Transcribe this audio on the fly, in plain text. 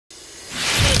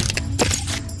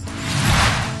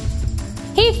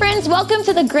Hey friends, welcome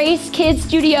to the Grace Kids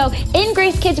Studio. In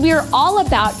Grace Kids, we are all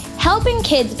about helping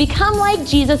kids become like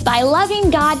Jesus by loving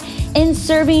God and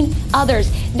serving others.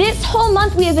 This whole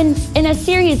month we have been in a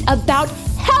series about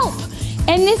help.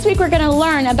 And this week we're going to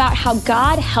learn about how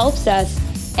God helps us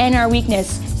in our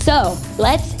weakness. So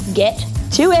let's get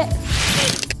to it.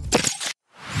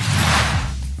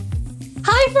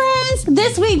 Hi friends!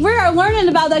 This week we are learning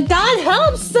about that God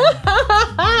helps.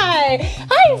 Hi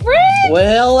friends!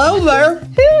 Well, hello there.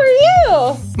 Who are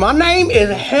you? My name is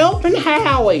Helping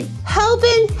Howie.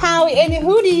 Helping Howie. And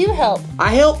who do you help?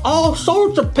 I help all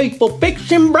sorts of people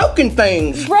fixing broken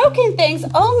things. Broken things?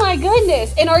 Oh my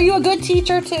goodness. And are you a good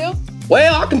teacher too?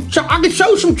 Well, I can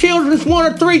show some children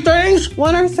one or three things.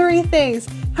 One or three things.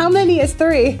 How many is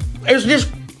three? It's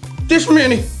just this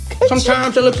many.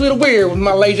 Sometimes it looks a little weird with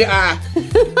my lazy eye.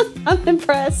 I'm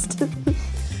impressed.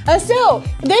 So,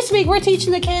 this week we're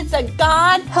teaching the kids that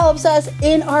God helps us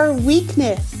in our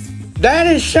weakness. That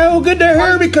is so good to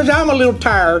hear because I'm a little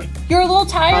tired. You're a little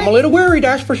tired? I'm a little worried,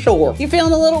 that's for sure. You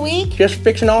feeling a little weak? Just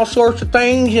fixing all sorts of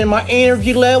things and my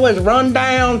energy level has run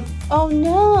down. Oh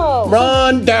no.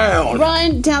 Run down.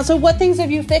 Run down. So what things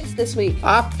have you fixed this week?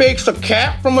 I fixed a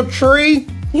cat from a tree.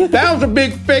 That was a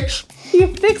big fix. You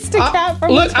fixed a cat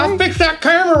from a tree? Look, I fixed that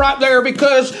camera right there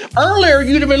because earlier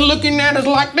you'd have been looking at us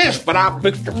like this, but I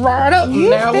fixed it right up and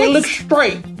now we look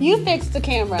straight. You fixed the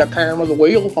camera. The camera, the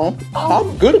wheel, huh?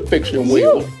 Oh, I'm good at fixing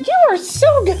wheels. You are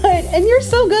so good, and you're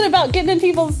so good about getting in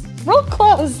people's real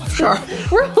close. Sure.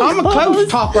 I'm a close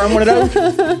talker. I'm one of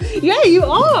those. Yeah, you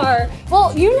are.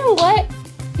 Well, you know what?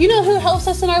 You know who helps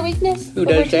us in our weakness? Who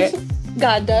does that?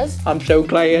 God does. I'm so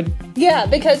glad. Yeah,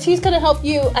 because he's going to help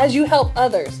you as you help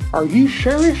others. Are you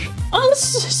serious? I'm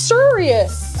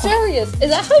serious. Serious. Is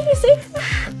that how you say it?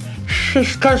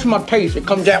 Just because my teeth, it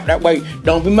comes out that way.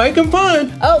 Don't be making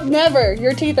fun. Oh, never.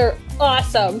 Your teeth are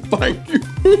awesome. Thank you.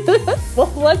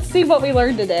 Well, let's see what we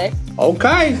learned today.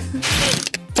 Okay.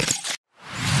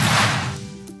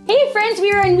 Hey friends,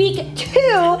 we are in week 2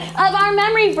 of our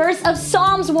memory verse of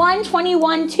Psalms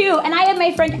 121:2, and I have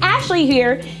my friend Ashley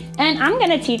here, and I'm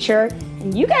gonna teach her,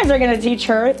 and you guys are gonna teach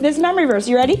her this memory verse.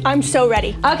 You ready? I'm so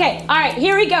ready. Okay, all right,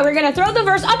 here we go. We're gonna throw the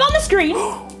verse up on the screen,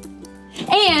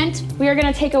 and we are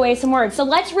gonna take away some words. So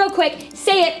let's real quick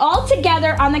say it all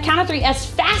together on the count of 3 as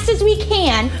fast as we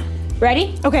can.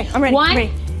 Ready? Okay, I'm ready. 1,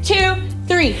 2,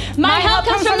 3. My help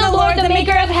comes from the Lord, the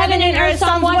maker of heaven and earth.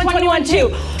 Psalms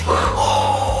 121:2.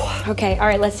 Okay, all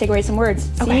right, let's take away some words.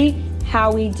 Okay. See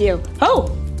how we do.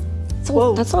 Oh,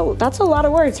 Whoa. that's a lot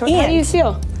of words. How do you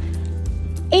feel?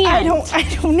 And. I don't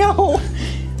know.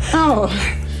 Oh.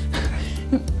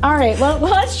 All right, well,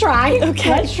 let's try.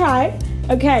 Okay. Let's try.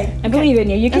 Okay, I believe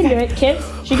in you. You can do it. Kids,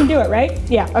 she can do it, right?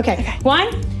 Yeah, okay.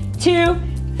 1, 2,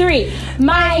 3.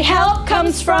 My help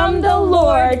comes from the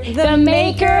Lord, the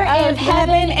maker of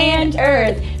heaven and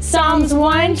earth. Psalms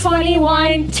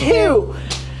 121:2.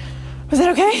 Was that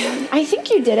okay? I think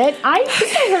you did it. I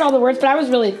think I heard all the words, but I was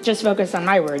really just focused on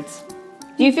my words.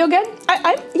 Do you feel good?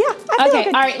 I feel Okay,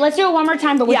 good. all right, let's do it one more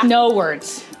time, but with no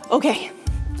words. Okay.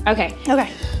 Okay. Okay.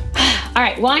 All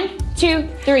right, 1, 2,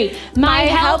 3. My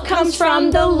help comes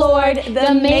from the Lord,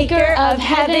 the maker of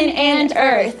heaven and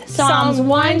earth. Psalms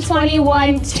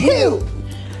 121:2.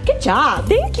 Good job.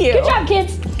 Thank you. Good job,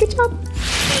 kids. Good job.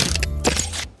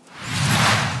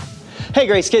 Hey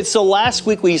Grace Kids, so last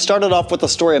week we started off with the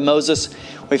story of Moses.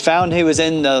 We found he was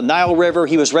in the Nile River.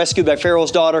 He was rescued by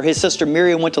Pharaoh's daughter. His sister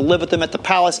Miriam went to live with him at the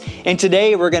palace. And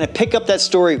today we're going to pick up that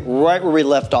story right where we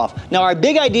left off. Now our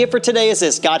big idea for today is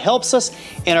this: God helps us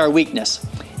in our weakness.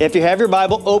 If you have your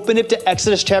Bible, open it to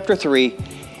Exodus chapter 3.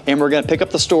 And we're going to pick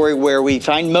up the story where we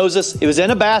find Moses. It was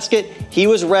in a basket. He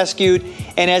was rescued.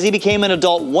 And as he became an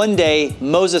adult, one day,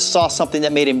 Moses saw something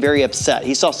that made him very upset.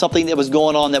 He saw something that was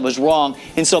going on that was wrong.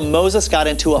 And so Moses got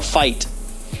into a fight.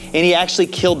 And he actually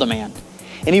killed the man.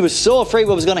 And he was so afraid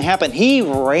what was going to happen. He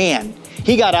ran.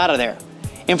 He got out of there.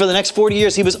 And for the next 40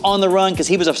 years, he was on the run because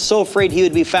he was so afraid he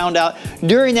would be found out.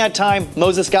 During that time,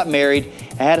 Moses got married,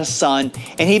 had a son,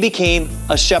 and he became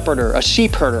a shepherd, a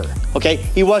sheep herder. Okay,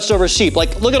 he watched over sheep.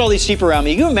 Like, look at all these sheep around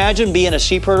me. Can you imagine being a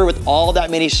sheep herder with all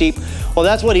that many sheep? Well,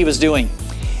 that's what he was doing.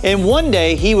 And one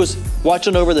day he was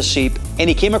watching over the sheep and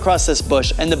he came across this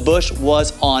bush, and the bush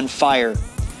was on fire,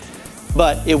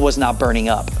 but it was not burning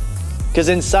up because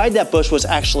inside that bush was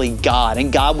actually God,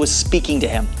 and God was speaking to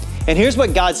him. And here's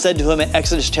what God said to him in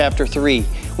Exodus chapter 3.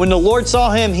 When the Lord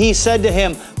saw him, he said to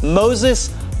him,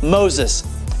 Moses, Moses.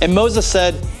 And Moses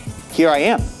said, here I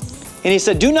am. And he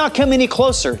said, do not come any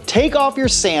closer. Take off your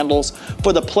sandals,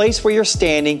 for the place where you're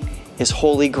standing is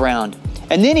holy ground.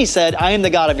 And then he said, I am the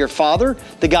God of your father,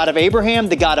 the God of Abraham,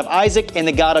 the God of Isaac, and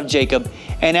the God of Jacob.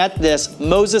 And at this,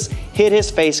 Moses hid his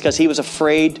face because he was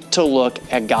afraid to look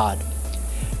at God.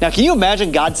 Now, can you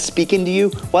imagine God speaking to you?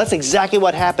 Well, that's exactly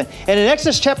what happened. And in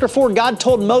Exodus chapter 4, God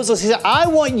told Moses, he said, I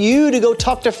want you to go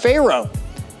talk to Pharaoh.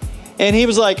 And he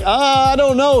was like, I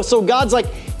don't know. So God's like,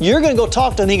 you're going to go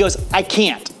talk to him. And he goes, I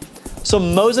can't. So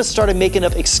Moses started making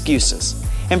up excuses.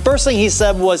 And first thing he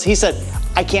said was,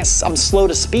 I can't, I'm slow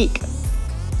to speak.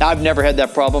 Now, I've never had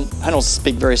that problem. I don't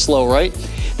speak very slow, right?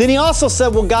 Then he also said,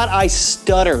 well, God, I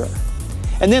stutter.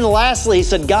 And then lastly, he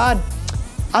said, God,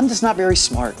 I'm just not very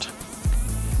smart.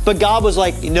 But God was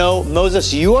like, no,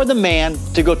 Moses, you are the man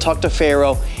to go talk to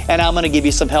Pharaoh, and I'm going to give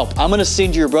you some help. I'm going to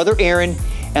send you your brother Aaron,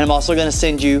 and I'm also going to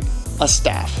send you a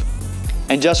staff.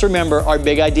 And just remember our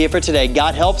big idea for today,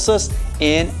 God helps us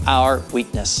in our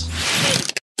weakness.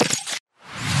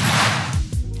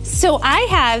 So I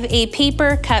have a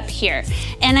paper cup here,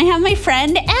 and I have my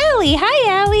friend Allie. Hi,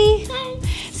 Allie. Hi.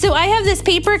 So I have this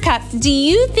paper cup. Do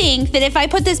you think that if I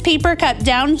put this paper cup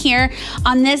down here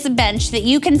on this bench that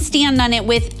you can stand on it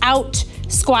without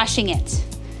squashing it?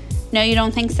 No, you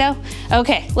don't think so?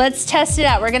 Okay, let's test it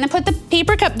out. We're gonna put the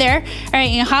paper cup there. All right,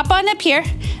 you hop on up here.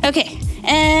 Okay,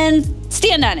 and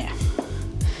stand on it.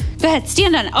 Go ahead,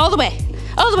 stand on it all the way,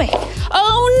 all the way.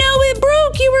 Oh no, it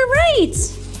broke, you were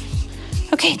right.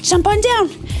 Okay, jump on down.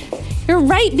 You're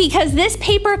right, because this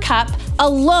paper cup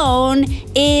alone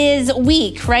is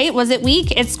weak, right? Was it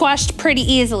weak? It squashed pretty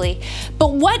easily.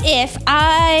 But what if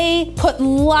I put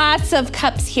lots of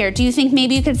cups here? Do you think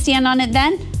maybe you could stand on it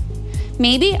then?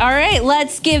 Maybe? All right,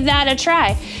 let's give that a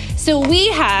try. So we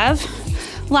have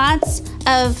lots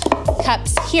of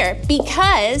cups here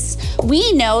because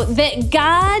we know that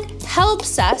God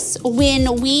helps us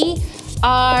when we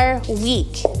are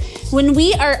weak. When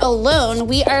we are alone,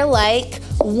 we are like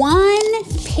one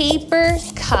paper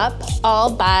cup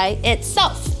all by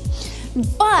itself.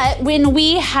 But when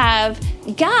we have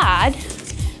God,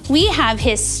 we have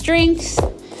his strength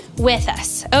with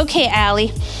us. Okay,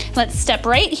 Allie, let's step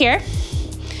right here.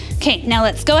 Okay, now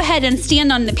let's go ahead and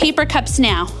stand on the paper cups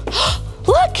now.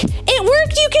 Look, it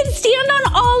worked. You can stand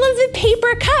on all of the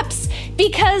paper cups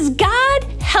because God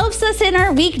helps us in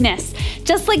our weakness.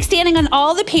 Just like standing on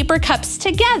all the paper cups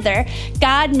together,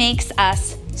 God makes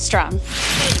us strong.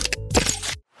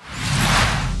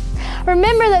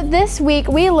 Remember that this week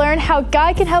we learned how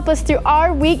God can help us through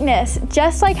our weakness,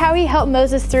 just like how he helped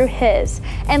Moses through his.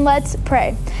 And let's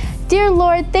pray. Dear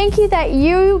Lord, thank you that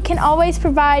you can always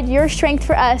provide your strength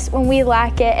for us when we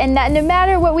lack it, and that no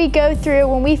matter what we go through,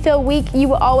 when we feel weak, you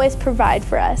will always provide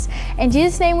for us. In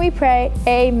Jesus' name we pray,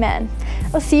 amen.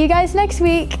 We'll see you guys next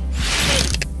week.